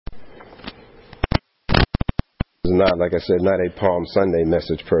not, like I said, not a Palm Sunday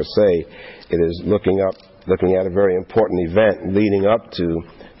message per se. It is looking at a very important event leading up to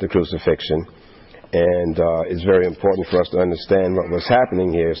the crucifixion. And it's very important for us to understand what was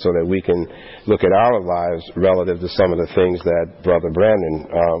happening here so that we can look at our lives relative to some of the things that Brother Brandon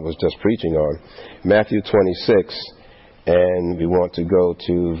was just preaching on. Matthew 26, and we want to go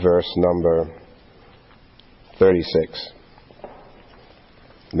to verse number 36.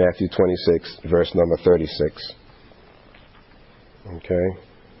 Matthew 26, verse number 36. Okay,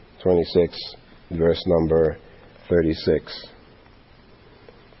 26, verse number 36.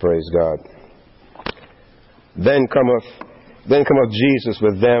 Praise God. Then cometh Jesus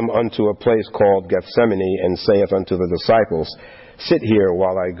with them unto a place called Gethsemane, and saith unto the disciples, Sit here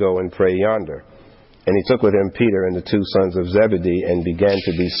while I go and pray yonder. And he took with him Peter and the two sons of Zebedee, and began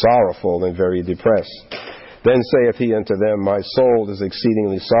to be sorrowful and very depressed. Then saith he unto them, My soul is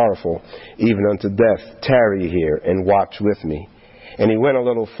exceedingly sorrowful, even unto death. Tarry here, and watch with me. And he went a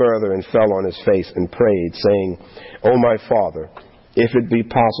little further, and fell on his face, and prayed, saying, O my Father, if it be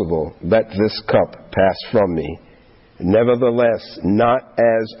possible, let this cup pass from me. Nevertheless, not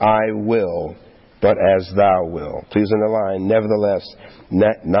as I will, but as thou wilt. Please underline, nevertheless,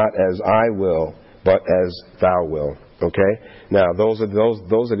 not as I will, but as thou wilt. Okay? Now, those are the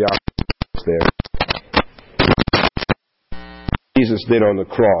options there. Jesus did on the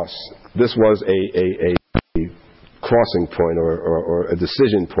cross. This was a crossing point or a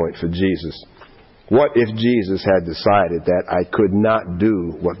decision point for Jesus. What if Jesus had decided that I could not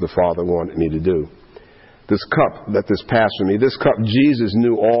do what the Father wanted me to do? This cup, let this pass from me. This cup, Jesus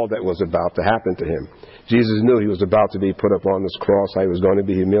knew all that was about to happen to him. Jesus knew he was about to be put up on this cross, how he was going to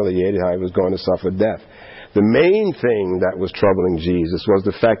be humiliated, how he was going to suffer death. The main thing that was troubling Jesus was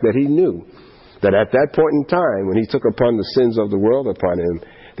the fact that he knew that at that point in time, when he took upon the sins of the world upon him,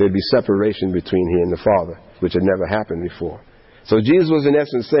 there'd be separation between he and the Father, which had never happened before. So Jesus was in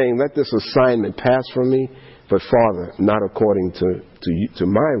essence saying, let this assignment pass from me, but Father, not according to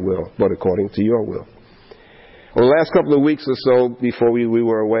my will, but according to your will. Well, the last couple of weeks or so before we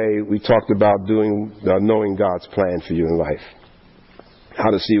were away, we talked about knowing God's plan for you in life.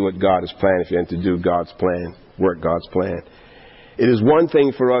 How to see what God is planning for you and to do God's plan, work God's plan. It is one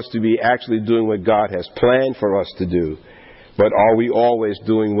thing for us to be actually doing what God has planned for us to do, but are we always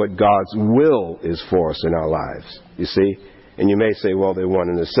doing what God's will is for us in our lives? You see? And you may say, well, they're one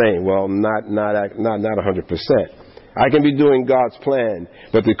and the same. Well, not 100%. I can be doing God's plan,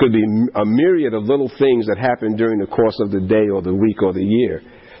 but there could be a myriad of little things that happen during the course of the day or the week or the year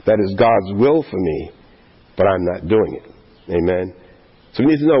that is God's will for me, but I'm not doing it. Amen? So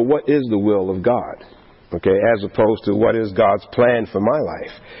we need to know what is the will of God, okay, as opposed to what is God's plan for my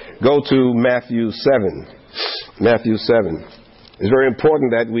life. Go to Matthew 7. Matthew 7. It's very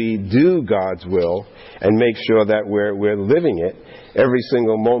important that we do God's will and make sure that we're living it every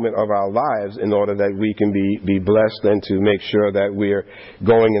single moment of our lives in order that we can be blessed and to make sure that we're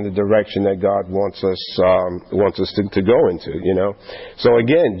going in the direction that God wants us to go into, you know. So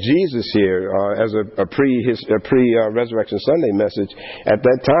again, Jesus here, as a pre-Resurrection Sunday message, at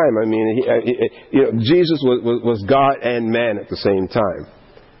that time, I mean, Jesus was God and man at the same time.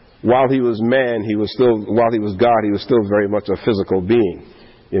 While he was man, while he was God, he was still very much a physical being.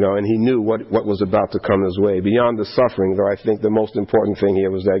 You know, and he knew what was about to come his way. Beyond the suffering, though, I think the most important thing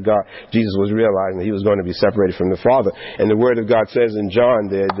here was that Jesus was realizing that he was going to be separated from the Father. And the Word of God says in John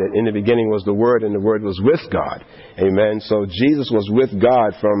there that in the beginning was the Word, and the Word was with God. Amen. So Jesus was with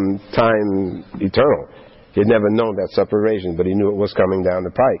God from time eternal. He had never known that separation, but he knew it was coming down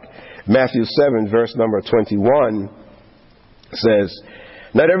the pike. Matthew 7, verse number 21 says,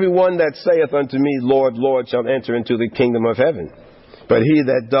 Not every one that saith unto me, Lord, Lord, shall enter into the kingdom of heaven, but he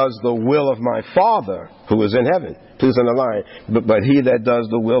that does the will of my Father who is in heaven. Please underline, but he that does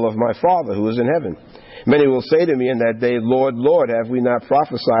the will of my Father who is in heaven. Many will say to me in that day, Lord, Lord, have we not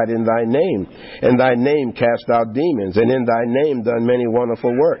prophesied in thy name? In thy name cast out demons, and in thy name done many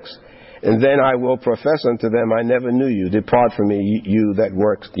wonderful works. And then I will profess unto them, I never knew you. Depart from me, you that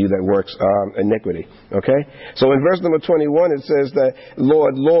works iniquity. Okay? So in verse number 21 it says that,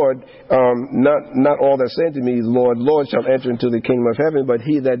 Lord, Lord, not all that say to me, Lord, Lord, shall enter into the kingdom of heaven, but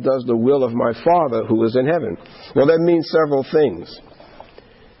he that does the will of my Father who is in heaven. Well, that means several things.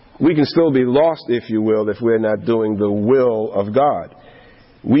 We can still be lost, if you will, if we're not doing the will of God.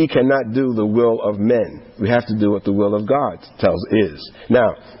 We cannot do the will of men. We have to do what the will of God is.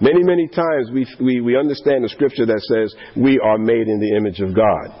 Now, many, many times we understand the scripture that says we are made in the image of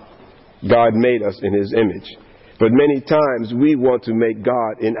God. God made us in his image. But many times we want to make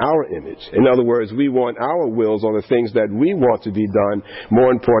God in our image. In other words, we want our wills or the things that we want to be done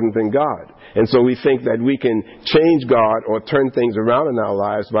more important than God. And so we think that we can change God or turn things around in our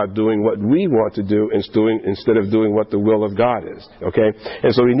lives by doing what we want to do instead of doing what the will of God is. Okay?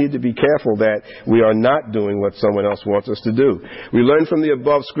 And so we need to be careful that we are not doing what someone else wants us to do. We learn from the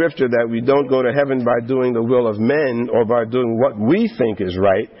above scripture that we don't go to heaven by doing the will of men or by doing what we think is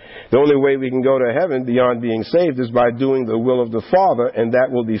right. The only way we can go to heaven beyond being saved is by doing the will of the Father, and that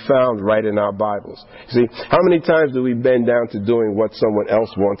will be found right in our Bibles. See, how many times do we bend down to doing what someone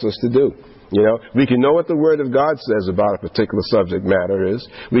else wants us to do? You know, we can know what the Word of God says about a particular subject matter is.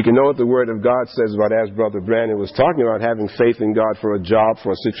 We can know what the Word of God says about, as Brother Brandon was talking about, having faith in God for a job,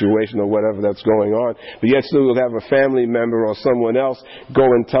 for a situation, or whatever that's going on. But yet still we'll have a family member or someone else go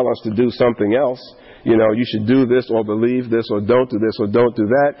and tell us to do something else. You know, you should do this or believe this or don't do this or don't do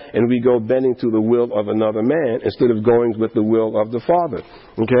that. And we go bending to the will of another man instead of going with the will of the Father.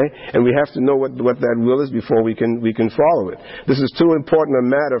 Okay? And we have to know what that will is before we can follow it. This is too important a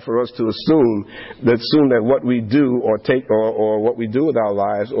matter for us to assume that what we do or take or what we do with our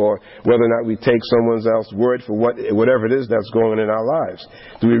lives, or whether or not we take someone else's word for whatever it is that's going on in our lives.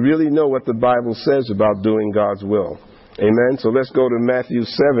 Do we really know what the Bible says about doing God's will? Amen. So let's go to Matthew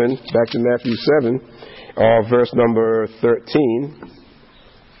 7, back to Matthew 7, verse number 13.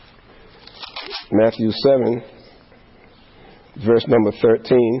 Matthew 7, verse number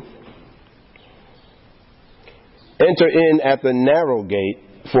 13. Enter in at the narrow gate,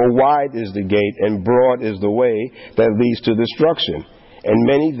 for wide is the gate and broad is the way that leads to destruction, and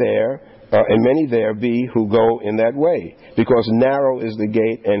many there be who go in that way. Because narrow is the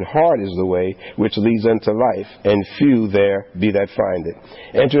gate and hard is the way which leads unto life, and few there be that find it.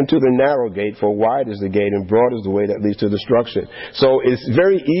 Enter into the narrow gate, for wide is the gate and broad is the way that leads to destruction. So it's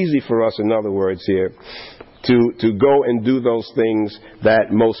very easy for us, in other words here, to go and do those things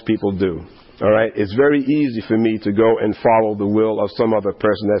that most people do. All right? It's very easy for me to go and follow the will of some other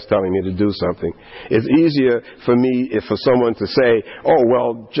person that's telling me to do something. It's easier for me for someone to say, oh,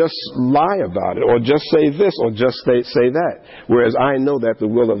 well, just lie about it, or just say this, or just say that. Whereas I know that the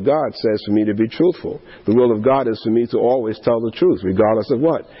will of God says for me to be truthful. The will of God is for me to always tell the truth, regardless of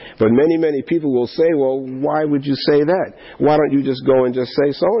what. But many, many people will say, well, why would you say that? Why don't you just go and just say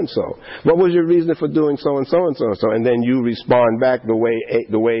so-and-so? What was your reason for doing so-and-so and so-and-so? And then you respond back the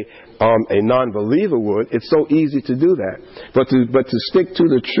way a non-believer would. It's so easy to do that. But to stick to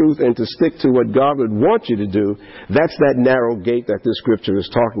the truth and to stick to what God would want you to do, that's that narrow gate that this scripture is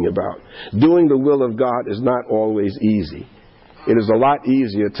talking about. Doing the will of God is not always easy. It is a lot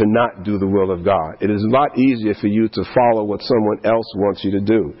easier to not do the will of God. It is a lot easier for you to follow what someone else wants you to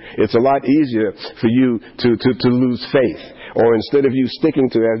do. It's a lot easier for you to lose faith. Or instead of you sticking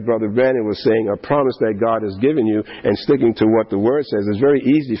to, as Brother Brandon was saying, a promise that God has given you and sticking to what the Word says, it's very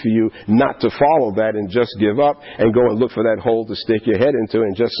easy for you not to follow that and just give up and go and look for that hole to stick your head into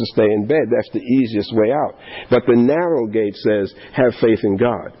and just to stay in bed. That's the easiest way out. But the narrow gate says, have faith in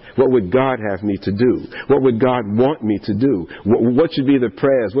God. What would God have me to do? What would God want me to do? What should be the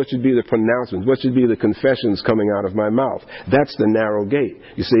prayers? What should be the pronouncements? What should be the confessions coming out of my mouth? That's the narrow gate.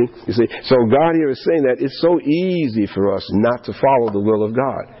 You see? So God here is saying that it's so easy for us not to follow the will of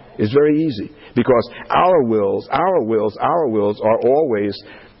God. It's very easy because our wills are always,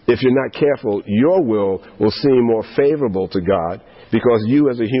 if you're not careful, your will seem more favorable to God because you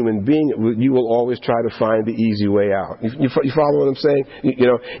as a human being, you will always try to find the easy way out. You follow what I'm saying? You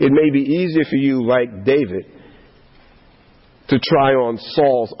know, it may be easier for you, like David, to try on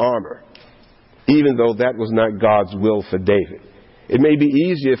Saul's armor, even though that was not God's will for David. It may be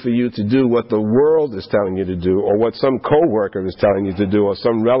easier for you to do what the world is telling you to do, or what some coworker is telling you to do, or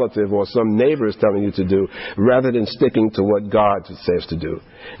some relative or some neighbor is telling you to do, rather than sticking to what God says to do.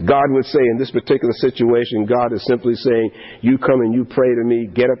 God would say in this particular situation, God is simply saying, you come and you pray to me,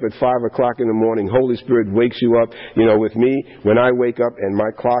 get up at 5 o'clock in the morning, Holy Spirit wakes you up. You know, with me, when I wake up and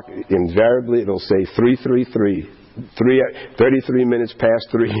my clock, invariably it'll say 3:33. 33 minutes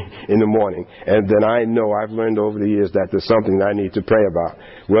past 3 in the morning. And then I know, I've learned over the years that there's something I need to pray about.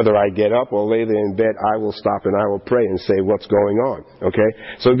 Whether I get up or lay there in bed, I will stop and I will pray and say what's going on. Okay?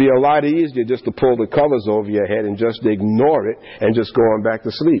 So it'd be a lot easier just to pull the covers over your head and just ignore it and just go on back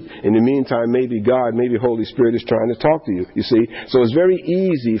to sleep. In the meantime, maybe God, maybe Holy Spirit is trying to talk to you. You see? So it's very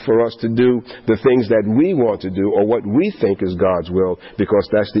easy for us to do the things that we want to do or what we think is God's will because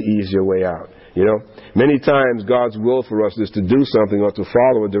that's the easier way out. You know, many times God's will for us is to do something or to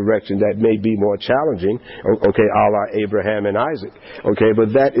follow a direction that may be more challenging, okay, a la Abraham and Isaac, okay,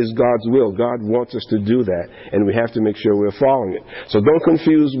 but that is God's will. God wants us to do that, and we have to make sure we're following it. So don't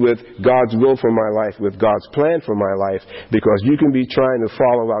confuse with God's will for my life with God's plan for my life, because you can be trying to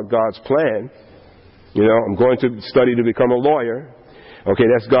follow out God's plan. You know, I'm going to study to become a lawyer. Okay,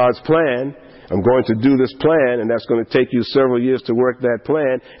 that's God's plan. I'm going to do this plan, and that's going to take you several years to work that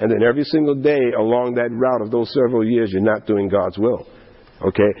plan, and then every single day along that route of those several years, you're not doing God's will.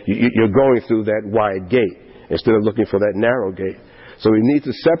 Okay? You're going through that wide gate instead of looking for that narrow gate. So we need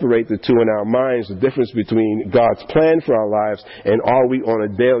to separate the two in our minds, the difference between God's plan for our lives and are we on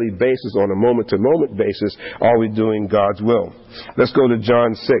a daily basis, on a moment-to-moment basis, are we doing God's will? Let's go to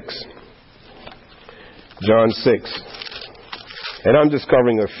John 6. John 6. And I'm just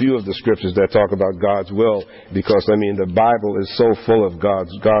covering a few of the scriptures that talk about God's will, because, I mean, the Bible is so full of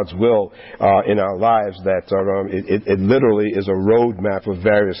God's will in our lives that it literally is a roadmap of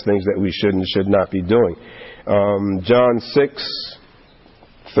various things that we should and should not be doing. John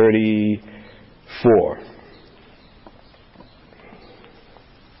 6:34.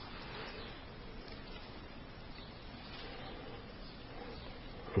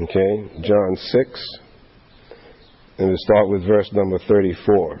 Okay, John 6. And we'll start with verse number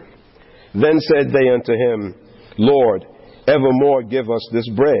 34. Then said they unto him, Lord, evermore give us this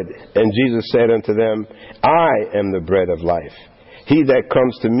bread. And Jesus said unto them, I am the bread of life. He that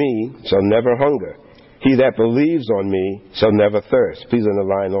comes to me shall never hunger. He that believes on me shall never thirst. Please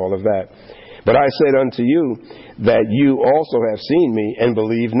underline all of that. But I said unto you that you also have seen me and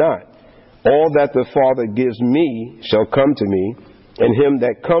believe not. All that the Father gives me shall come to me, and him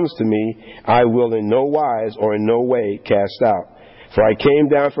that comes to me I will in no wise or in no way cast out. For I came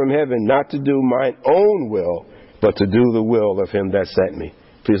down from heaven not to do mine own will, but to do the will of him that sent me.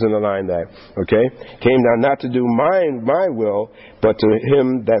 Please underline that, okay? Came down not to do my will, but to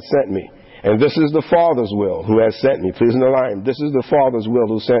him that sent me. And this is the Father's will who has sent me. Please underline, this is the Father's will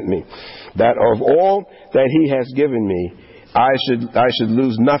who sent me, that of all that he has given me, I should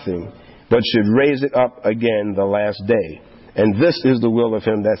lose nothing, but should raise it up again the last day. And this is the will of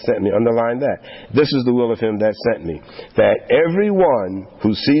him that sent me. Underline that. This is the will of him that sent me, that everyone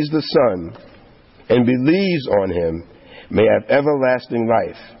who sees the Son and believes on him may have everlasting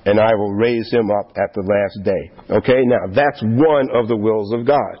life, and I will raise him up at the last day. Okay, now that's one of the wills of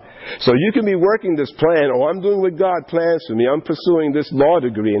God. So you can be working this plan, I'm doing what God plans for me, I'm pursuing this law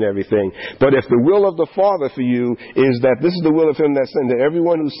degree and everything. But if the will of the Father for you is that this is the will of him that sent, that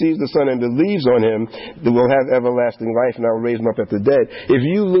everyone who sees the Son and believes on him will have everlasting life, and I will raise him up at the dead. If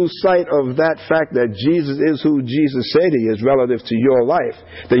you lose sight of that fact that Jesus is who Jesus said he is relative to your life,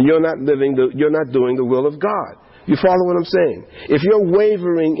 then you're not doing the will of God. You follow what I'm saying? If you're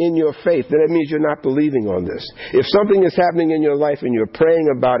wavering in your faith, then it means you're not believing on this. If something is happening in your life and you're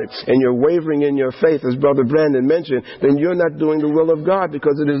praying about it and you're wavering in your faith, as Brother Brandon mentioned, then you're not doing the will of God,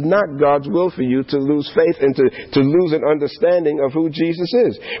 because it is not God's will for you to lose faith and to lose an understanding of who Jesus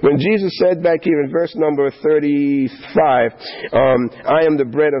is. When Jesus said back here in verse number 35, I am the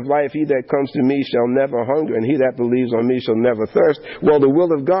bread of life, he that comes to me shall never hunger, and he that believes on me shall never thirst. Well, the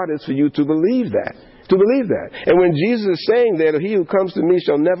will of God is for you to believe that. To believe that. And when Jesus is saying that he who comes to me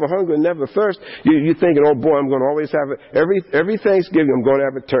shall never hunger and never thirst, you're thinking, oh boy, I'm going to always have it. Every Thanksgiving I'm going to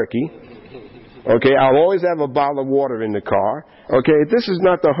have a turkey. Okay, I'll always have a bottle of water in the car. Okay, this is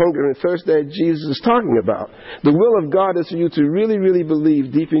not the hunger and thirst that Jesus is talking about. The will of God is for you to really, really believe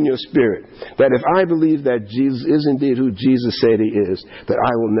deep in your spirit that if I believe that Jesus is indeed who Jesus said he is, that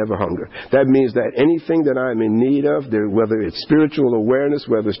I will never hunger. That means that anything that I'm in need of, whether it's spiritual awareness,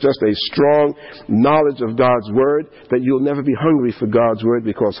 whether it's just a strong knowledge of God's word, that you'll never be hungry for God's word,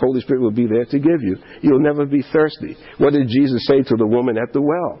 because Holy Spirit will be there to give you. You'll never be thirsty. What did Jesus say to the woman at the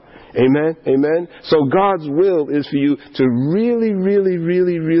well? Amen? Amen? So God's will is for you to really, really,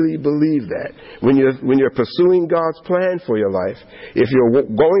 really, really believe that. When you're pursuing God's plan for your life, if you're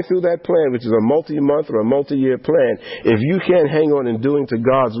going through that plan, which is a multi-month or a multi-year plan, if you can't hang on and doing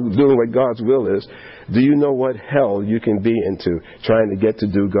what God's will is, do you know what hell you can be into trying to get to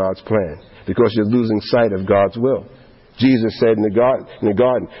do God's plan? Because you're losing sight of God's will. Jesus said in the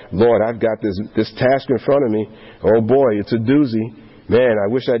garden, Lord, I've got this task in front of me. Oh boy, it's a doozy. Man, I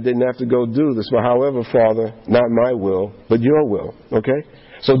wish I didn't have to go do this. But however, Father, not my will, but your will. Okay?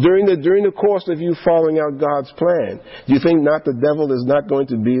 So during the course of you following out God's plan, do you think not the devil is not going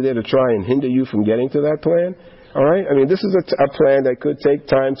to be there to try and hinder you from getting to that plan? All right? I mean, this is a plan that could take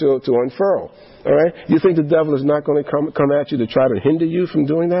time to unfurl. All right? You think the devil is not going to come at you to try to hinder you from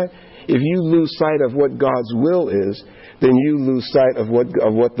doing that? If you lose sight of what God's will is, then you lose sight of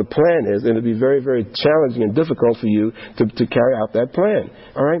what the plan is, and it'll be very, very challenging and difficult for you to carry out that plan.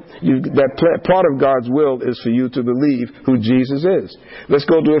 All right? Part of God's will is for you to believe who Jesus is. Let's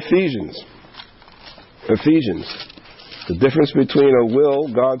go to Ephesians. Ephesians. The difference between a will,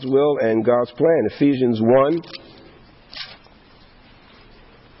 God's will, and God's plan. Ephesians 1.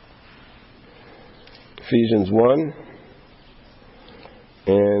 Ephesians 1.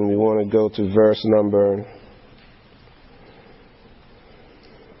 And we want to go to verse number...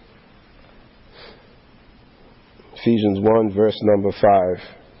 Ephesians 1, verse number 5.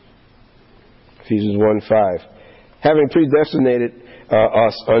 Ephesians 1, 5. Having predestinated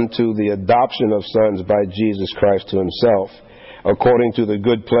us unto the adoption of sons by Jesus Christ to himself, according to the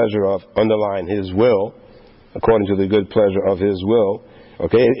good pleasure of, underline, his will, according to the good pleasure of his will.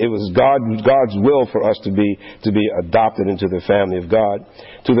 Okay, it was God's will for us to be adopted into the family of God,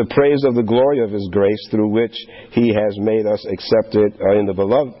 to the praise of the glory of his grace, through which he has made us accepted in the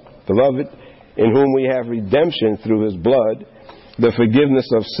beloved, in whom we have redemption through his blood, the forgiveness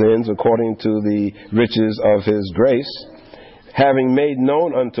of sins according to the riches of his grace, having made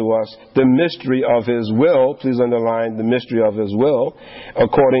known unto us the mystery of his will, please underline the mystery of his will,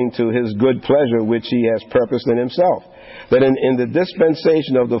 according to his good pleasure which he has purposed in himself, that in the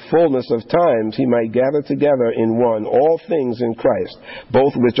dispensation of the fullness of times he might gather together in one all things in Christ,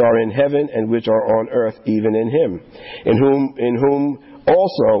 both which are in heaven and which are on earth, even in him, in whom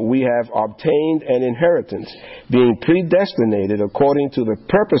also we have obtained an inheritance, being predestinated according to the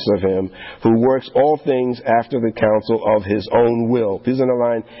purpose of him who works all things after the counsel of his own will. Please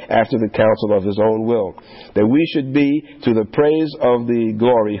underline, after the counsel of his own will, that we should be to the praise of the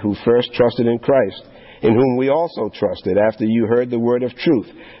glory who first trusted in Christ, in whom we also trusted after you heard the word of truth,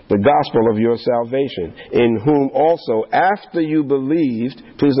 the gospel of your salvation, in whom also after you believed,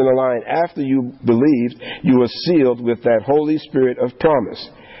 please underline, after you believed, you were sealed with that Holy Spirit of promise,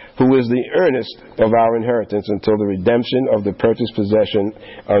 who is the earnest of our inheritance until the redemption of the purchased possession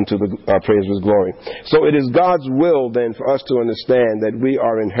unto the praise of his glory. So it is God's will then for us to understand that we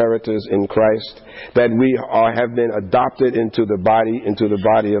are inheritors in Christ, that we have been adopted into the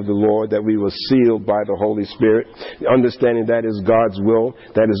body of the Lord, that we were sealed by the Holy Spirit, understanding that is God's will,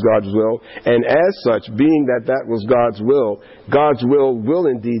 and as such, being that was God's will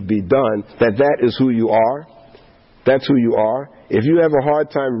indeed be done, that is who you are. That's who you are. If you have a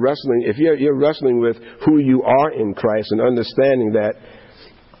hard time wrestling, if you're wrestling with who you are in Christ and understanding that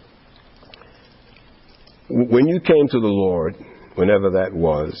when you came to the Lord, whenever that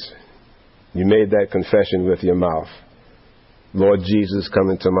was, you made that confession with your mouth, Lord Jesus, come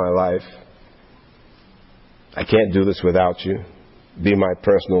into my life. I can't do this without you. Be my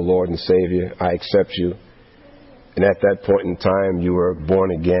personal Lord and Savior. I accept you. And at that point in time, you were born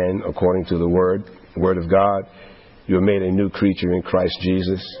again according to the Word of God. You were made a new creature in Christ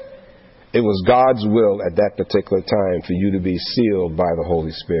Jesus. It was God's will at that particular time for you to be sealed by the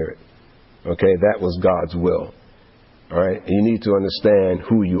Holy Spirit. Okay, that was God's will. All right, you need to understand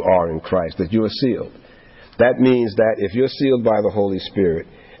who you are in Christ, that you are sealed. That means that if you're sealed by the Holy Spirit,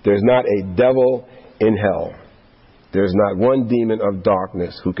 there's not a devil in hell. There's not one demon of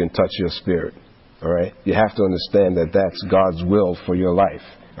darkness who can touch your spirit. All right, you have to understand that that's God's will for your life.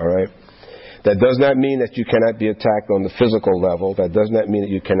 All right. That does not mean that you cannot be attacked on the physical level. That does not mean that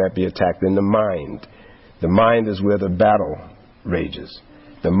you cannot be attacked in the mind. The mind is where the battle rages.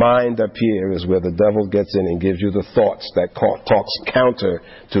 The mind up here is where the devil gets in and gives you the thoughts that talks counter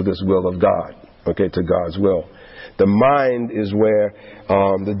to this will of God, okay, to God's will. The mind is where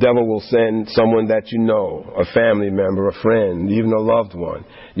the devil will send someone that you know, a family member, a friend, even a loved one,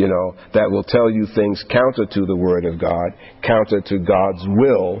 that will tell you things counter to the Word of God, counter to God's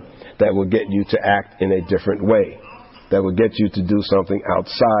will, that will get you to act in a different way, that will get you to do something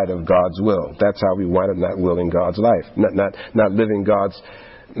outside of God's will. That's how we wind up not willing God's life, not living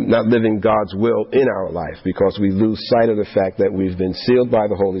God's will in our life, because we lose sight of the fact that we've been sealed by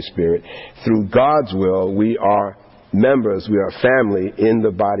the Holy Spirit. Through God's will, we are members, we are family in the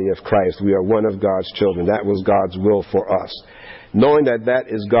body of Christ. We are one of God's children. That was God's will for us. Knowing that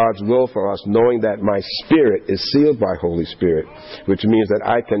is God's will for us, knowing that my spirit is sealed by Holy Spirit, which means that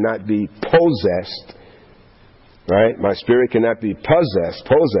I cannot be possessed, right? My spirit cannot be possessed.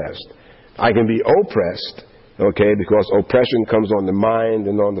 I can be oppressed, okay, because oppression comes on the mind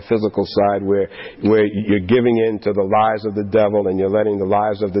and on the physical side where you're giving in to the lies of the devil, and you're letting the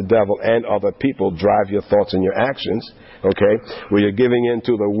lies of the devil and other people drive your thoughts and your actions, okay, where you're giving in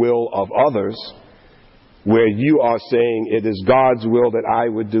to the will of others. where you are saying it is God's will that I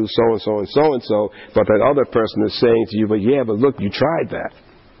would do so and so and so and so, but that other person is saying to you, but look, you tried that.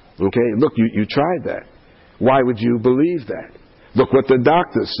 Okay, look, you tried that. Why would you believe that? Look what the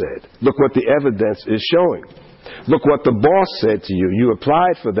doctor said. Look what the evidence is showing. Look what the boss said to you. You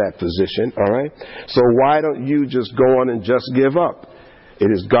applied for that position, all right? So why don't you just go on and just give up?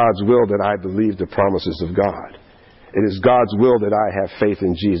 It is God's will that I believe the promises of God. It is God's will that I have faith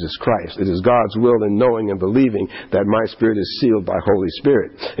in Jesus Christ. It is God's will in knowing and believing that my spirit is sealed by Holy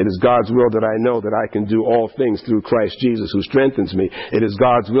Spirit. It is God's will that I know that I can do all things through Christ Jesus who strengthens me. It is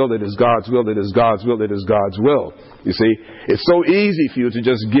God's will, it is God's will, it is God's will, it is God's will. You see, it's so easy for you to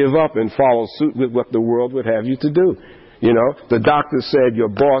just give up and follow suit with what the world would have you to do. You know, the doctor said, your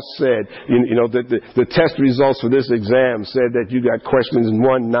boss said, the test results for this exam said that you got questions 1,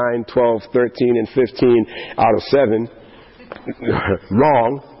 9, 12, 13, and 15 out of 7.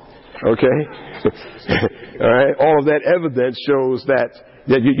 Wrong. Okay? All right? All of that evidence shows that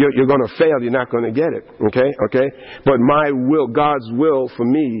you're going to fail. You're not going to get it. Okay? Okay? But my will, God's will for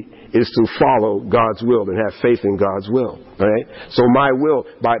me is to follow God's will and have faith in God's will. All right? So my will,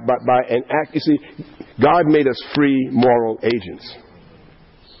 by an act, you see, God made us free moral agents.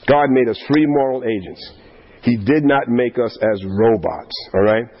 God made us free moral agents. He did not make us as robots. All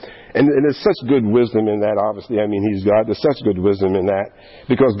right? And there's such good wisdom in that, obviously. I mean, He's God. There's such good wisdom in that.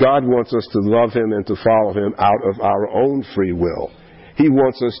 Because God wants us to love Him and to follow Him out of our own free will. He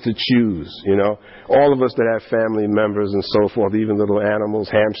wants us to choose, you know. All of us that have family members and so forth, even little animals,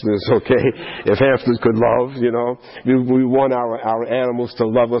 hamsters, okay. If hamsters could love, you know, we want our animals to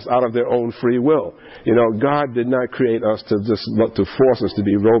love us out of their own free will. You know, God did not create us to force us to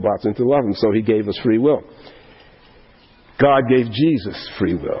be robots and to love Him, so He gave us free will. God gave Jesus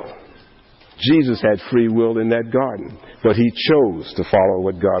free will. Jesus had free will in that garden, but He chose to follow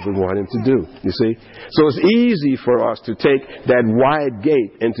what God would want Him to do, you see. So it's easy for us to take that wide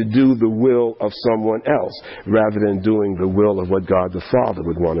gate and to do the will of someone else rather than doing the will of what God the Father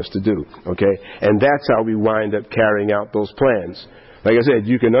would want us to do, okay? And that's how we wind up carrying out those plans. Like I said,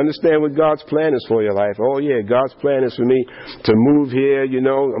 you can understand what God's plan is for your life. Oh, yeah, God's plan is for me to move here, you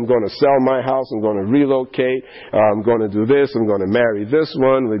know. I'm going to sell my house. I'm going to relocate. I'm going to do this. I'm going to marry this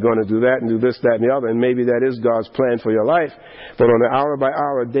one. We're going to do that and do this, that, and the other. And maybe that is God's plan for your life. But on an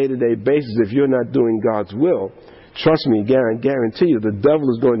hour-by-hour, day-to-day basis, if you're not doing God's will, trust me, guarantee you, the devil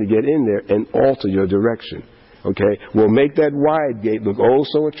is going to get in there and alter your direction. Okay? Will make that wide gate look oh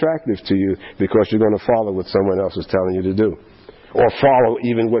so attractive to you because you're going to follow what someone else is telling you to do. Or follow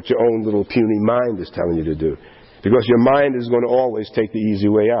even what your own little puny mind is telling you to do. Because your mind is going to always take the easy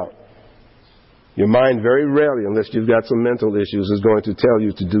way out. Your mind very rarely, unless you've got some mental issues, is going to tell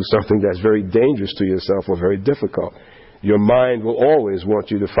you to do something that's very dangerous to yourself or very difficult. Your mind will always want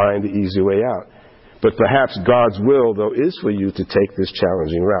you to find the easy way out. But perhaps God's will, though, is for you to take this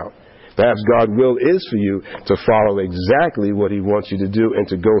challenging route. Perhaps God's will is for you to follow exactly what He wants you to do and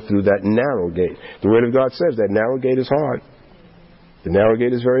to go through that narrow gate. The Word of God says that narrow gate is hard. The narrow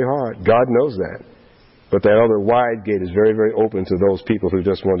gate is very hard. God knows that. But that other wide gate is very, very open to those people who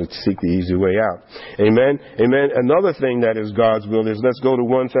just want to seek the easy way out. Amen? Amen. Another thing that is God's will is, let's go to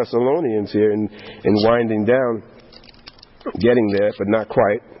 1 Thessalonians here and winding down, getting there, but not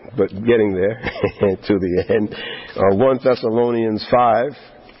quite, but getting there to the end. 1 Thessalonians 5.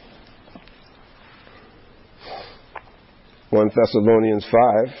 1 Thessalonians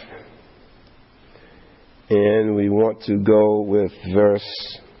 5. And we want to go with verse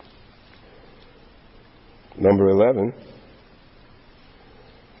number 11.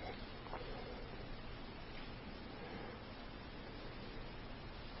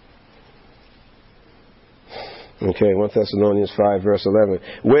 Okay, 1 Thessalonians 5, verse 11.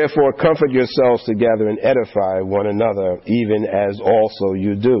 Wherefore comfort yourselves together and edify one another, even as also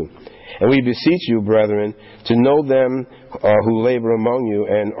you do. And we beseech you, brethren, to know them who labor among you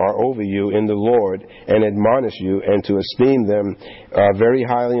and are over you in the Lord, and admonish you, and to esteem them very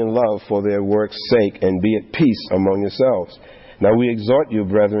highly in love for their work's sake, and be at peace among yourselves. Now we exhort you,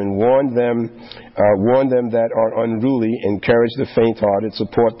 brethren, warn them that are unruly, encourage the faint-hearted,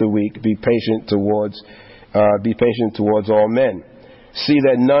 support the weak, be patient towards all men. See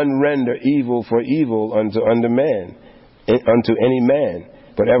that none render evil for evil unto any man,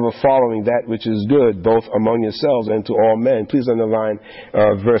 but ever following that which is good, both among yourselves and to all men. Please underline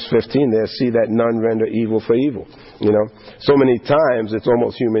verse 15 there. See that none render evil for evil. You know, so many times it's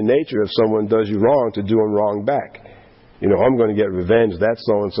almost human nature if someone does you wrong to do them wrong back. You know, I'm going to get revenge. That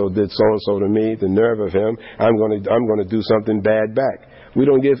so-and-so did so-and-so to me. The nerve of him. I'm going to do something bad back. We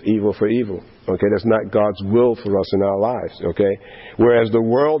don't give evil for evil. Okay, that's not God's will for us in our lives. Okay, whereas the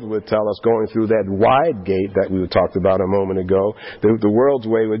world would tell us, going through that wide gate that we talked about a moment ago, the world's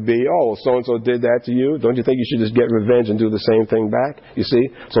way would be, oh, so-and-so did that to you. Don't you think you should just get revenge and do the same thing back? You see?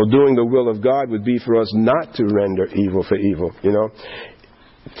 So doing the will of God would be for us not to render evil for evil, you know.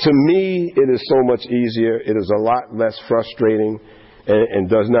 To me, it is so much easier. It is a lot less frustrating and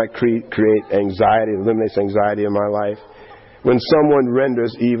does not create anxiety, eliminates anxiety in my life. When someone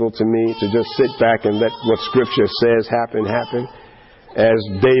renders evil to me, to just sit back and let what Scripture says happen. As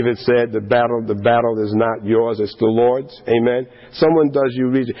David said, the battle is not yours, it's the Lord's. Amen. Someone does you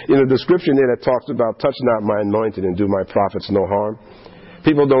read. You know, the Scripture there that talks about, touch not my anointed and do my prophets no harm.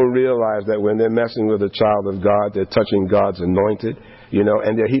 People don't realize that when they're messing with a child of God, they're touching God's anointed, you know,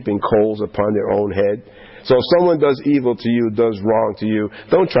 and they're heaping coals upon their own head. So if someone does evil to you, does wrong to you,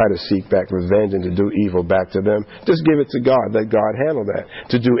 don't try to seek back revenge and to do evil back to them. Just give it to God. Let God handle that.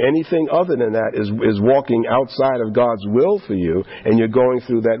 To do anything other than that is walking outside of God's will for you, and you're going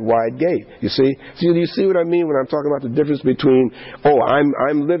through that wide gate. You see? So you see what I mean when I'm talking about the difference between, I'm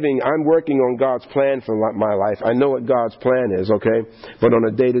working on God's plan for my life. I know what God's plan is, okay? But on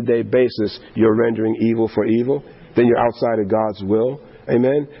a day-to-day basis, you're rendering evil for evil. Then you're outside of God's will.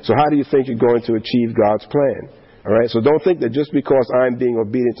 Amen? So how do you think you're going to achieve God's plan? All right? So don't think that just because I'm being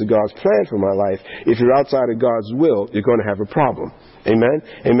obedient to God's plan for my life, if you're outside of God's will, you're going to have a problem. Amen?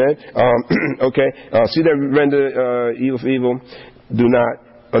 Amen? Okay? See that render evil for evil. Do not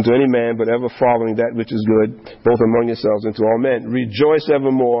unto any man, but ever following that which is good, both among yourselves and to all men. Rejoice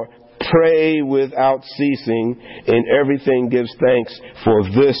evermore. Pray without ceasing. In everything gives thanks, for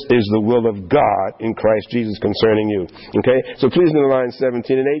this is the will of God in Christ Jesus concerning you. Okay? So please underline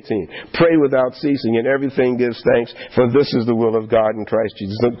 17 and 18. Pray without ceasing. In everything gives thanks, for this is the will of God in Christ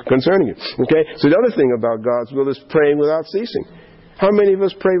Jesus concerning you. Okay? So the other thing about God's will is praying without ceasing. How many of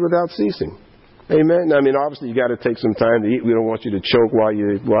us pray without ceasing? Amen. I mean, obviously, you got to take some time to eat. We don't want you to choke while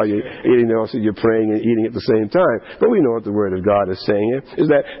you're eating. Also, you're praying and eating at the same time. But we know what the Word of God is saying here, is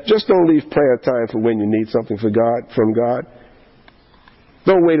that just don't leave prayer time for when you need something from God.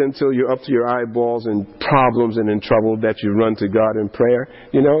 Don't wait until you're up to your eyeballs in problems and in trouble that you run to God in prayer.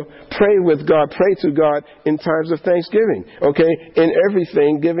 You know, pray with God. Pray to God in times of thanksgiving. Okay? In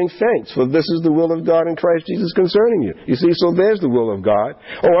everything giving thanks. For this is the will of God in Christ Jesus concerning you. You see, so there's the will of God.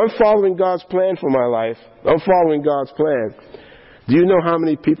 Oh, I'm following God's plan for my life. I'm following God's plan. Do you know how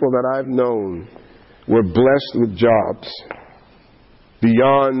many people that I've known were blessed with jobs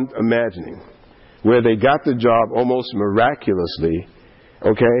beyond imagining, where they got the job almost miraculously,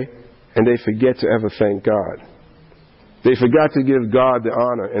 okay, and they forget to ever thank God. They forgot to give God the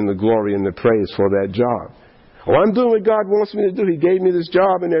honor and the glory and the praise for that job. Oh, I'm doing what God wants me to do. He gave me this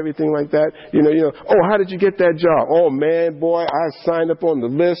job and everything like that. You know, oh, how did you get that job? Oh, man, boy, I signed up on the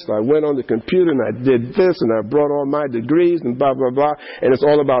list. I went on the computer and I did this and I brought all my degrees and blah, blah, blah. And it's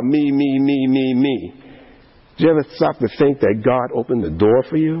all about me. Did you ever stop to think that God opened the door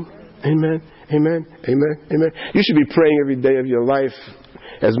for you? Amen, amen, amen, amen. You should be praying every day of your life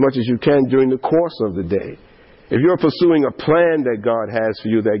as much as you can during the course of the day. If you're pursuing a plan that God has for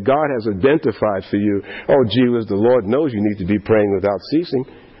you, that God has identified for you, oh, gee whiz, the Lord knows you need to be praying without ceasing,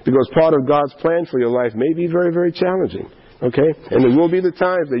 because part of God's plan for your life may be very, very challenging. Okay? And there will be the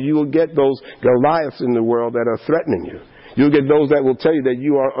times that you will get those Goliaths in the world that are threatening you. You'll get those that will tell you that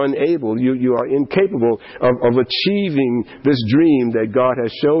you are unable, you are incapable of achieving this dream that God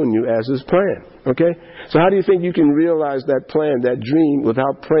has shown you as His plan. Okay? So how do you think you can realize that plan, that dream,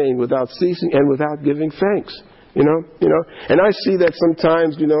 without praying, without ceasing, and without giving thanks? You know? And I see that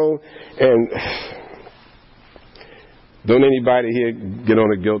sometimes, and don't anybody here get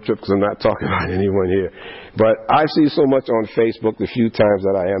on a guilt trip, because I'm not talking about anyone here. But I see so much on Facebook the few times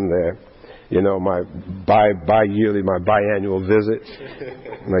that I am there. My biannual visit.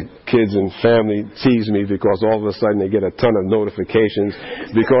 My kids and family tease me because all of a sudden they get a ton of notifications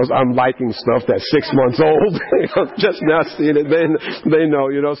because I'm liking stuff that's 6 months old. Just now seeing it, they know,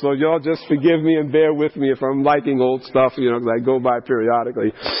 so y'all just forgive me and bear with me if I'm liking old stuff, because I go by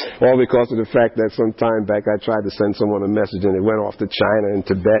periodically. All because of the fact that some time back I tried to send someone a message and it went off to China and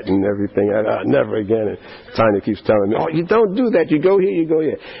Tibet and everything. Never again. And Tanya keeps telling me, oh, you don't do that. You go here, you go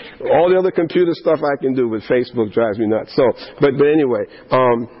here. All the other computer stuff I can do with Facebook drives me nuts. But anyway,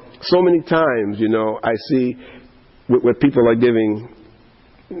 so many times, I see where people are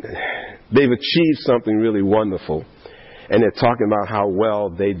they've achieved something really wonderful, and they're talking about how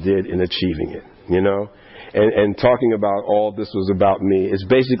well they did in achieving it, and talking about all this was about me. It's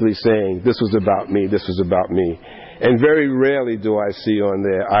basically saying this was about me, this was about me. And very rarely do I see on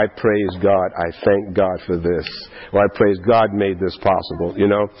there, I praise God, I thank God for this, or I praise God made this possible,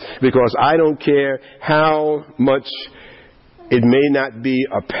 because I don't care how much it may not be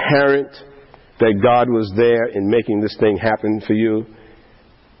apparent that God was there in making this thing happen for you.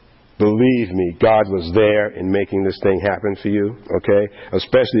 Believe me, God was there in making this thing happen for you, okay?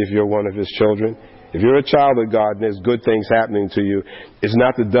 Especially if you're one of His children. If you're a child of God and there's good things happening to you, it's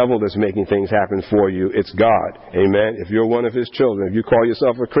not the devil that's making things happen for you, it's God. Amen? If you're one of His children, if you call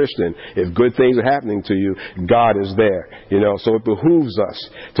yourself a Christian, if good things are happening to you, God is there. So it behooves us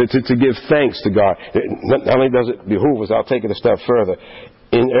to give thanks to God. Not only does it behoove us, I'll take it a step further.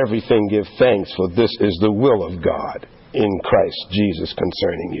 In everything give thanks, for this is the will of God in Christ Jesus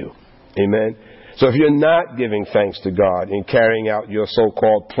concerning you. Amen? So if you're not giving thanks to God in carrying out your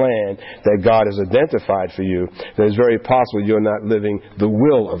so-called plan that God has identified for you, then it's very possible you're not living the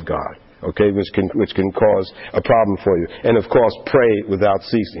will of God, okay, which can cause a problem for you. And of course, pray without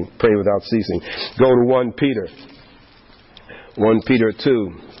ceasing. Pray without ceasing. Go to 1 Peter. 1 Peter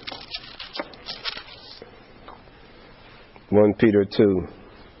 2. 1 Peter 2.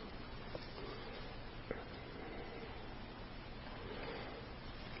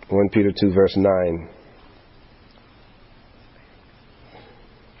 1 Peter 2 verse 9.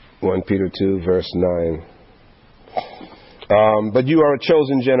 1 Peter 2 verse 9. But you are a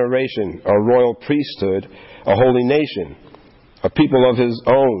chosen generation, a royal priesthood, a holy nation, a people of His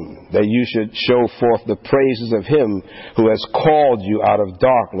own, that you should show forth the praises of Him who has called you out of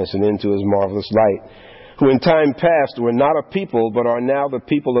darkness and into His marvelous light, who in time past were not a people, but are now the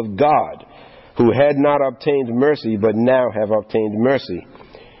people of God, who had not obtained mercy, but now have obtained mercy.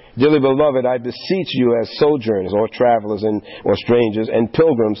 Dearly beloved, I beseech you as sojourners or travelers or strangers and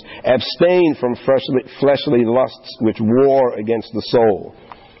pilgrims, abstain from fleshly lusts which war against the soul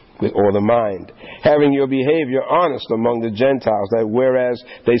or the mind, having your behavior honest among the Gentiles, that whereas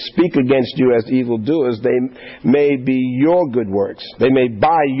they speak against you as evildoers, they may by your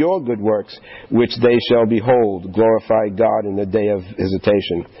good works, which they shall behold, glorify God in the day of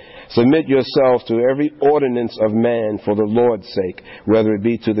visitation. Submit yourselves to every ordinance of man for the Lord's sake, whether it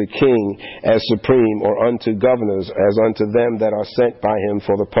be to the king as supreme, or unto governors as unto them that are sent by him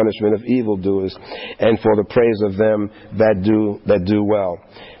for the punishment of evildoers and for the praise of them that do well.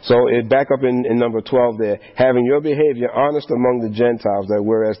 So back up in number 12 there, having your behavior honest among the Gentiles, that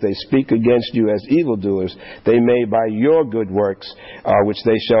whereas they speak against you as evildoers, they may by your good works, which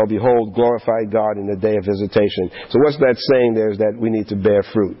they shall behold, glorify God in the day of visitation. So what's that saying there is that we need to bear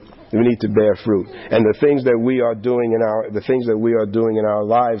fruit. We need to bear fruit, and the things that we are doing in our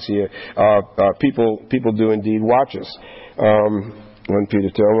lives here, people do indeed watch us. 1 Peter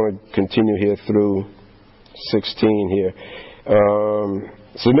 2. I want to continue here through 16 here.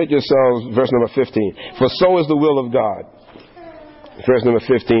 Submit yourselves, verse number 15. For so is the will of God. Verse number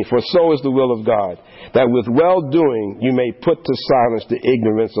 15. For so is the will of God, that with well-doing you may put to silence the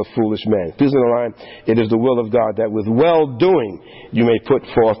ignorance of foolish men. Please underline, it is the will of God that with well-doing you may put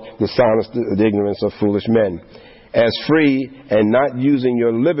forth the silence the ignorance of foolish men. As free and not using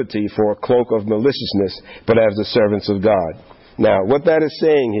your liberty for a cloak of maliciousness, but as the servants of God. Now, what that is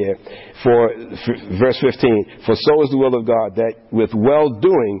saying here, for verse 15, for so is the will of God, that with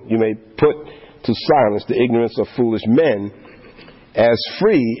well-doing you may put to silence the ignorance of foolish men, as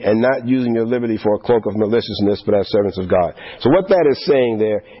free and not using your liberty for a cloak of maliciousness, but as servants of God. So what that is saying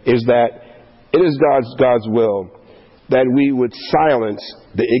there is that it is God's will that we would silence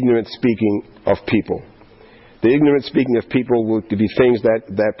the ignorant speaking of people. The ignorant speaking of people would be things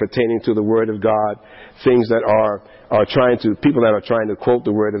that pertaining to the Word of God, things that are people that are trying to quote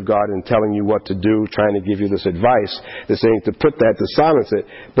the Word of God and telling you what to do, trying to give you this advice. They're saying to put that, to silence it.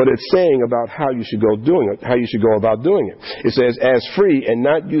 But it's saying about how you should go about doing it. It says, as free and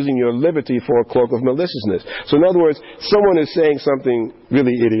not using your liberty for a cloak of maliciousness. So in other words, someone is saying something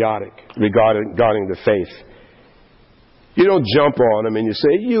really idiotic regarding the faith. You don't jump on them and you say,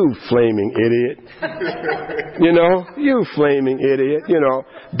 you flaming idiot. You flaming idiot.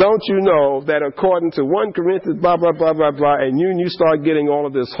 Don't you know that according to 1 Corinthians, blah, blah, blah, blah, blah, and you start getting all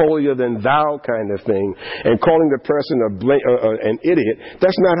of this holier than thou kind of thing and calling the person an idiot.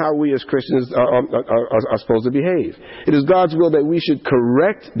 That's not how we as Christians are supposed to behave. It is God's will that we should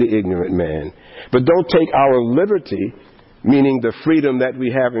correct the ignorant man, but don't take our liberty meaning the freedom that we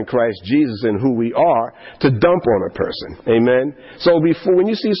have in Christ Jesus and who we are, to dump on a person. Amen? So when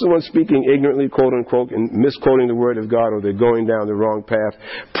you see someone speaking ignorantly, quote unquote, and misquoting the Word of God, or they're going down the wrong path,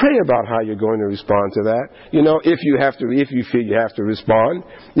 pray about how you're going to respond to that. If you feel you have to respond,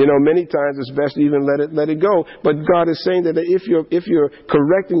 many times it's best to even let it go. But God is saying that if you're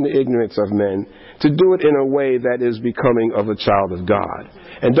correcting the ignorance of men, to do it in a way that is becoming of a child of God.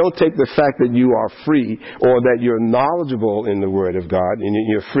 And don't take the fact that you are free or that you're knowledgeable in the Word of God and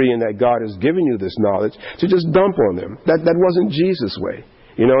you're free and that God has given you this knowledge to just dump on them. That wasn't Jesus' way.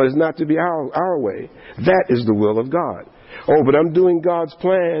 It's not to be our way. That is the will of God. Oh, but I'm doing God's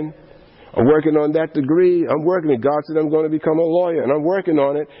plan. I'm working on that degree. I'm working it. God said I'm going to become a lawyer, and I'm working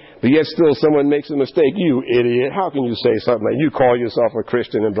on it. But yet still someone makes a mistake. You idiot. How can you say something like you call yourself a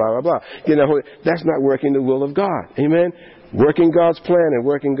Christian and blah, blah, blah? That's not working the will of God. Amen? Working God's plan and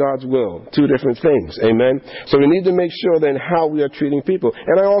working God's will. Two different things. Amen? So we need to make sure then how we are treating people.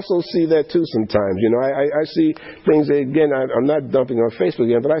 And I also see that too sometimes. I see things that, again, I'm not dumping on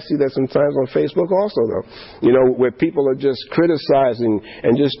Facebook again, but I see that sometimes on Facebook also, though. Where people are just criticizing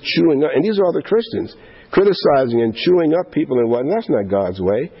and just chewing up. And these are other Christians. Criticizing and chewing up people and what. And that's not God's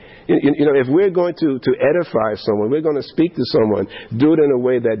way. If we're going to edify someone, we're going to speak to someone, do it in a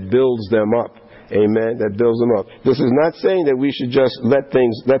way that builds them up. Amen. That builds them up. This is not saying that we should just let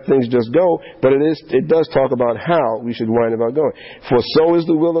things just go, but it does talk about how we should wind about going. For so is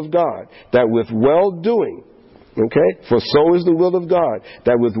the will of God, that with well-doing, okay? For so is the will of God,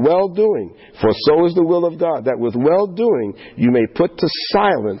 that with well-doing, for so is the will of God, that with well-doing you may put to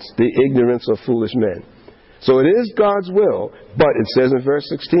silence the ignorance of foolish men. So it is God's will, but it says in verse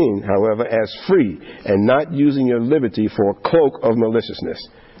 16, however, as free and not using your liberty for a cloak of maliciousness.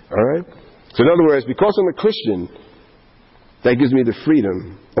 All right? So in other words, because I'm a Christian, that gives me the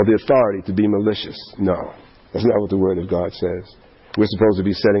freedom or the authority to be malicious. No, that's not what the Word of God says. We're supposed to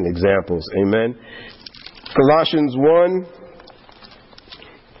be setting examples. Amen. Colossians 1.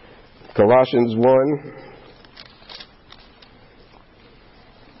 Colossians 1.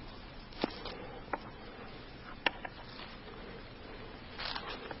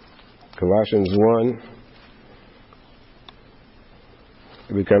 Colossians 1.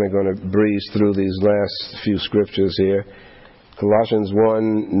 We're kind of going to breeze through these last few scriptures here. Colossians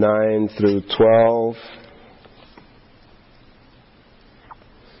 1, 9 through 12.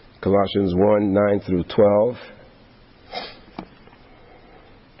 Colossians 1, 9 through 12.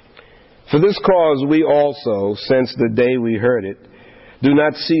 For this cause we also, since the day we heard it, do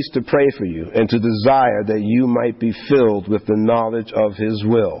not cease to pray for you and to desire that you might be filled with the knowledge of His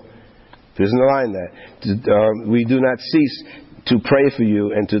will. Please underline that. We do not cease to pray for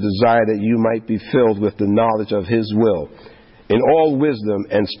you and to desire that you might be filled with the knowledge of His will in all wisdom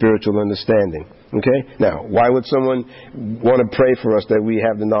and spiritual understanding. Okay? Now, why would someone want to pray for us that we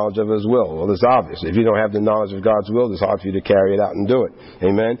have the knowledge of His will? Well, it's obvious. If you don't have the knowledge of God's will, it's hard for you to carry it out and do it.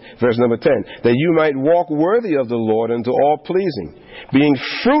 Amen? Verse number 10. That you might walk worthy of the Lord unto all pleasing, being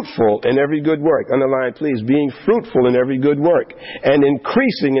fruitful in every good work. Underline, please. Being fruitful in every good work. And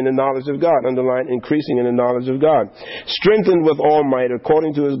increasing in the knowledge of God. Underline, increasing in the knowledge of God. Strengthened with all might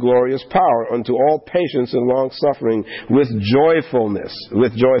according to His glorious power unto all patience and long suffering with joyfulness.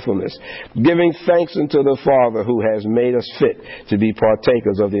 With joyfulness. Giving thanks unto the Father who has made us fit to be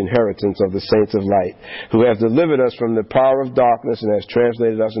partakers of the inheritance of the saints of light, who has delivered us from the power of darkness and has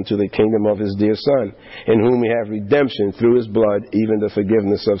translated us into the kingdom of His dear Son, in whom we have redemption through His blood, even the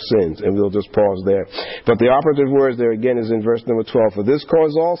forgiveness of sins. And we'll just pause there. But the operative words there again is in verse number 12. For this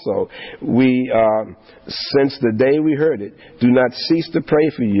cause also we, since the day we heard it, do not cease to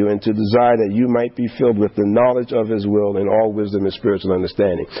pray for you and to desire that you might be filled with the knowledge of His will in all wisdom and spiritual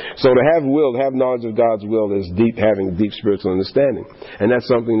understanding. So to have knowledge of God's will is having deep spiritual understanding. And that's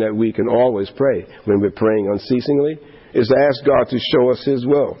something that we can always pray when we're praying unceasingly, is to ask God to show us His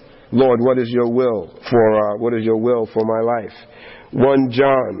will. Lord, what is your will for my life? 1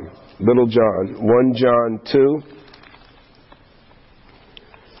 John, little John, 1 John 2,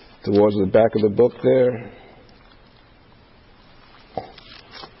 towards the back of the book there.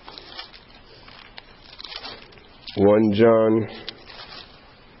 One John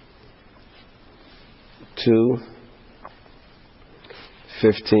 2,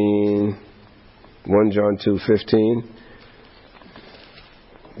 15, 1 John 2, 15.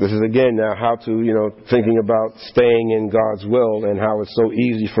 This is again now how to, thinking about staying in God's will and how it's so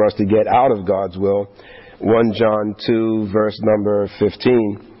easy for us to get out of God's will. 1 John 2, verse number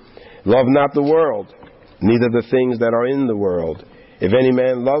 15. Love not the world, neither the things that are in the world. If any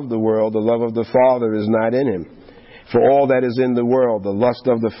man love the world, the love of the Father is not in him. For all that is in the world, the lust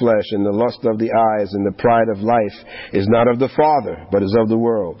of the flesh and the lust of the eyes and the pride of life is not of the Father, but is of the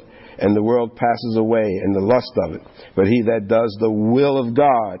world. And the world passes away and the lust of it. But he that does the will of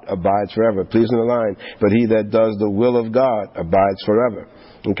God abides forever. Please underline, but he that does the will of God abides forever.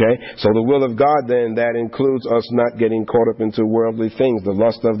 Okay? So the will of God then, that includes us not getting caught up into worldly things, the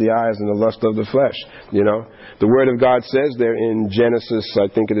lust of the eyes and the lust of the flesh. You know? The Word of God says there in Genesis, I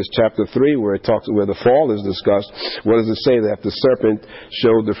think it is chapter 3, where it talks, where the fall is discussed. What does it say? That the serpent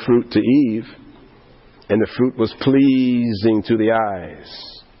showed the fruit to Eve, and the fruit was pleasing to the eyes.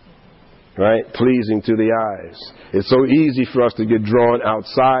 Right? Pleasing to the eyes. It's so easy for us to get drawn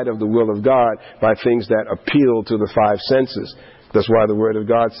outside of the will of God by things that appeal to the five senses. That's why the Word of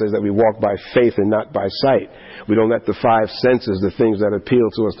God says that we walk by faith and not by sight. We don't let the five senses, the things that appeal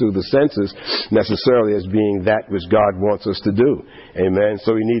to us through the senses, necessarily as being that which God wants us to do. Amen.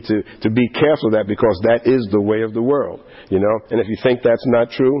 So we need to be careful of that, because that is the way of the world. You know? And if you think that's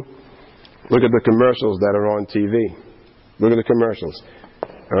not true, look at the commercials that are on TV. Look at the commercials.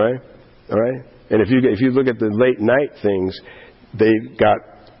 All right? All right? And if you look at the late night things, they've got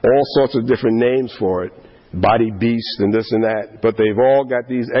all sorts of different names for it. Body Beast and this and that. But they've all got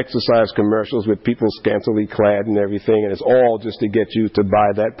these exercise commercials with people scantily clad and everything. And it's all just to get you to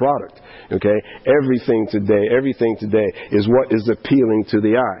buy that product. Okay? Everything today is what is appealing to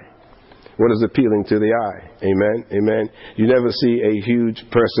the eye. What is appealing to the eye? Amen? Amen? You never see a huge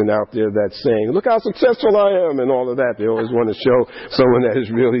person out there that's saying, look how successful I am, and all of that. They always want to show someone that is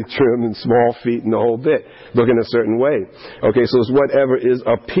really trim and small feet and the whole bit, looking a certain way. Okay, so it's whatever is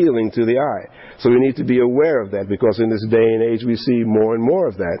appealing to the eye. So we need to be aware of that, because in this day and age we see more and more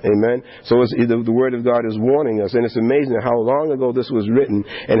of that. Amen? So the Word of God is warning us, and it's amazing how long ago this was written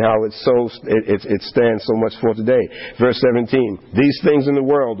and how it stands so much for today. Verse 17, these things in the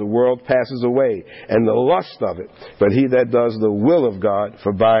world passes away, and the lust of it, but he that does the will of God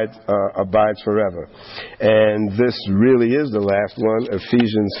abides forever. And this really is the last one,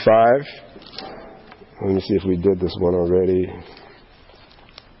 Ephesians 5. Let me see if we did this one already.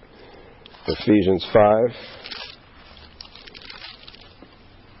 Ephesians 5.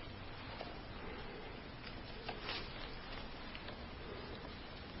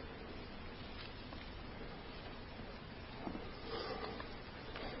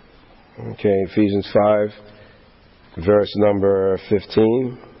 Okay, Ephesians 5, verse number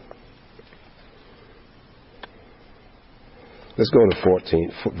 15. Let's go to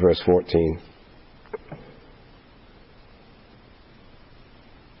 14, verse 14.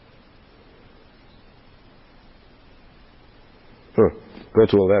 Go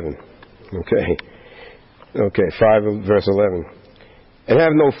to 11. Okay, 5 verse 11. And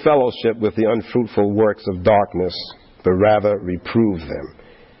have no fellowship with the unfruitful works of darkness, but rather reprove them.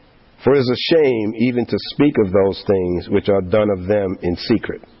 For it is a shame even to speak of those things which are done of them in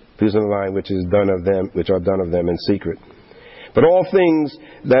secret. Please underline, which are done of them in secret. But all things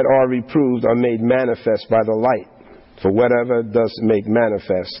that are reproved are made manifest by the light. For whatever doth make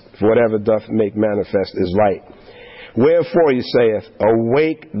manifest is light. Wherefore he saith,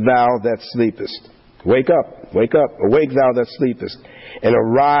 awake thou that sleepest. Wake up, awake thou that sleepest, and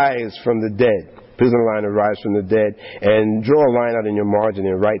arise from the dead. Please underline, arise from the dead, and draw a line out in your margin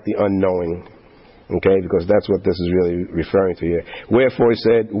and write the unknowing. Okay, because that's what this is really referring to here. Wherefore he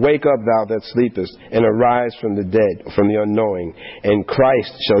said, wake up thou that sleepest, and arise from the dead, from the unknowing, and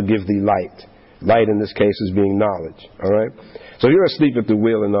Christ shall give thee light. Light in this case is being knowledge. All right? So you're asleep at the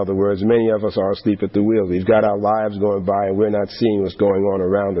wheel, in other words. Many of us are asleep at the wheel. We've got our lives going by and we're not seeing what's going on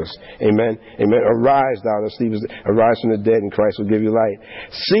around us. Amen? Amen. Arise, thou that sleepest. Arise from the dead, and Christ will give you light.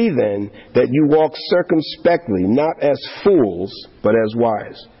 See then that you walk circumspectly, not as fools, but as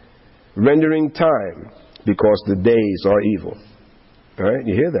wise, rendering time, because the days are evil. All right?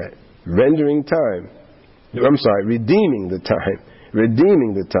 You hear that? Redeeming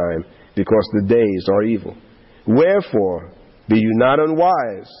the time, because the days are evil. Wherefore, be you not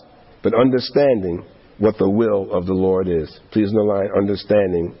unwise, but understanding what the will of the Lord is. Please underline,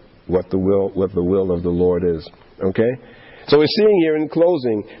 understanding what the will of the Lord is. Okay? So we're seeing here in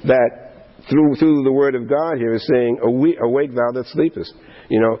closing that through the Word of God here is saying, awake thou that sleepest.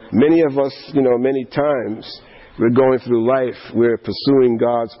 You know, many of us, many times we're going through life, we're pursuing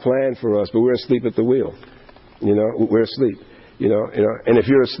God's plan for us, but we're asleep at the wheel. We're asleep. And if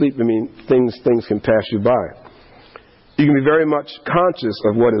you're asleep, things can pass you by. You can be very much conscious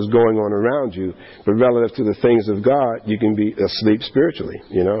of what is going on around you, but relative to the things of God, you can be asleep spiritually.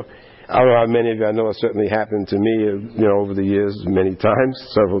 I don't know how many of you, I know it certainly happened to me, over the years, many times,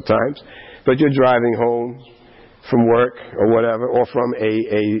 several times. But you're driving home, from work or whatever, or from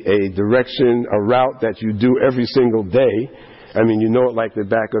a direction, a route that you do every single day. I mean, you know it like the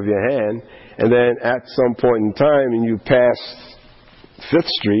back of your hand. And then at some point in time, and you pass 5th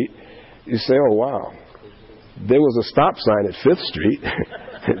Street, you say, oh, wow, there was a stop sign at 5th Street.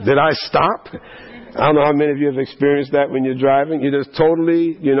 Did I stop? I don't know how many of you have experienced that when you're driving. You just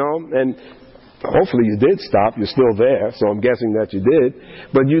totally, and hopefully you did stop. You're still there, so I'm guessing that you did.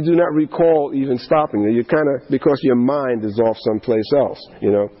 But you do not recall even stopping. You kind of, because your mind is off someplace else,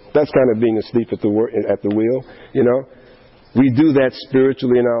 That's kind of being asleep at the wheel, We do that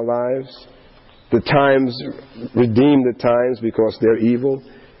spiritually in our lives. The times, redeem the times because they're evil.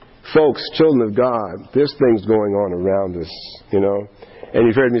 Folks, children of God, there's things going on around us, And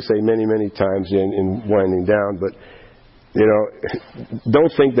you've heard me say many, many times in winding down, but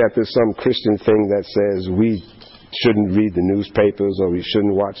don't think that there's some Christian thing that says we shouldn't read the newspapers or we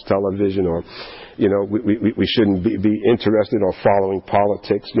shouldn't watch television or, we shouldn't be interested or following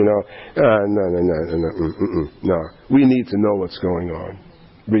politics, No. We need to know what's going on.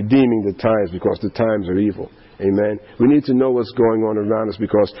 Redeeming the times because the times are evil. Amen. We need to know what's going on around us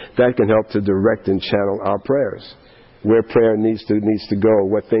because that can help to direct and channel our prayers. Where prayer needs to go,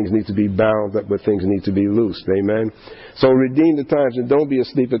 what things need to be bound up, what things need to be loosed. Amen. So redeem the times and don't be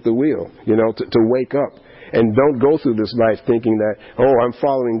asleep at the wheel, to wake up. And don't go through this life thinking that, oh, I'm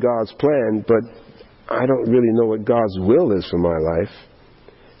following God's plan, but I don't really know what God's will is for my life.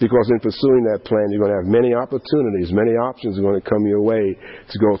 Because in pursuing that plan, you're going to have many opportunities, many options are going to come your way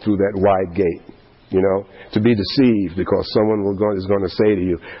to go through that wide gate. To be deceived because someone is going to say to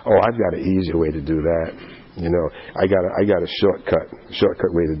you, oh, I've got an easier way to do that. I got a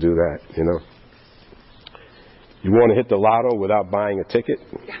shortcut way to do that, You want to hit the lotto without buying a ticket,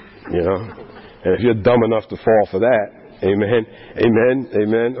 And if you're dumb enough to fall for that, amen,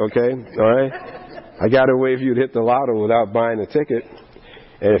 okay, all right? I got a way for you to hit the lotto without buying a ticket.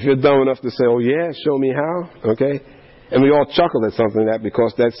 And if you're dumb enough to say, oh, yeah, show me how, okay? And we all chuckle at something like that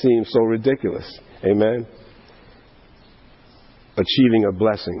because that seems so ridiculous, amen? Achieving a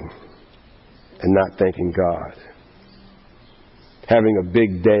blessing and not thanking God. Having a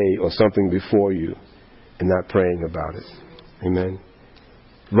big day or something before you and not praying about it, amen?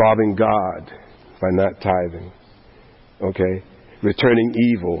 Robbing God by not tithing, okay? Returning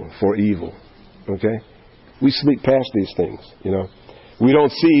evil for evil, okay? We sleep past these things, We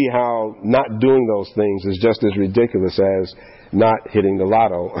don't see how not doing those things is just as ridiculous as not hitting the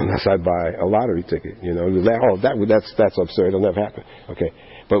lotto unless I buy a lottery ticket. That's absurd. It'll never happen. Okay.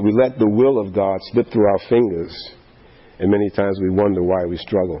 But we let the will of God slip through our fingers, and many times we wonder why we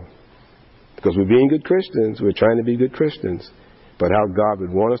struggle. Because we're being good Christians. We're trying to be good Christians. But how God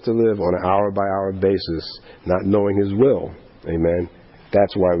would want us to live on an hour-by-hour basis, not knowing His will. Amen.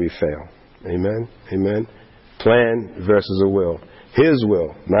 That's why we fail. Amen. Amen. Plan versus a will. His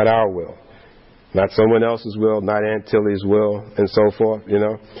will, not our will. Not someone else's will, not Aunt Tillie's will, and so forth,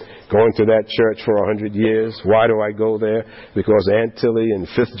 Going to that church for 100 years. Why do I go there? Because Aunt Tillie and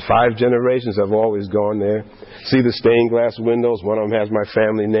 5 generations have always gone there. See the stained glass windows? One of them has my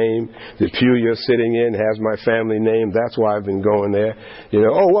family name. The pew you're sitting in has my family name. That's why I've been going there.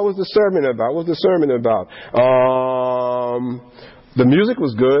 Oh, what was the sermon about? What was the sermon about? The music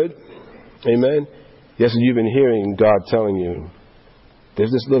was good. Amen. Yes, you've been hearing God telling you,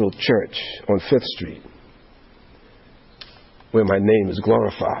 there's this little church on 5th Street where my name is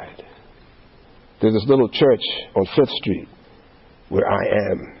glorified. There's this little church on 5th Street where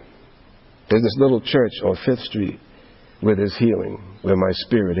I am. There's this little church on 5th Street where there's healing, where my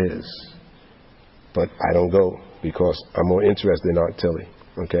spirit is. But I don't go because I'm more interested in Aunt Tillie.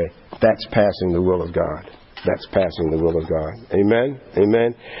 Okay? That's passing the will of God. That's passing the will of God. Amen?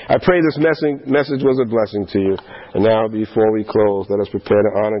 Amen. I pray this message was a blessing to you. And now, before we close, let us prepare to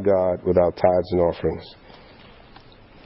honor God with our tithes and offerings.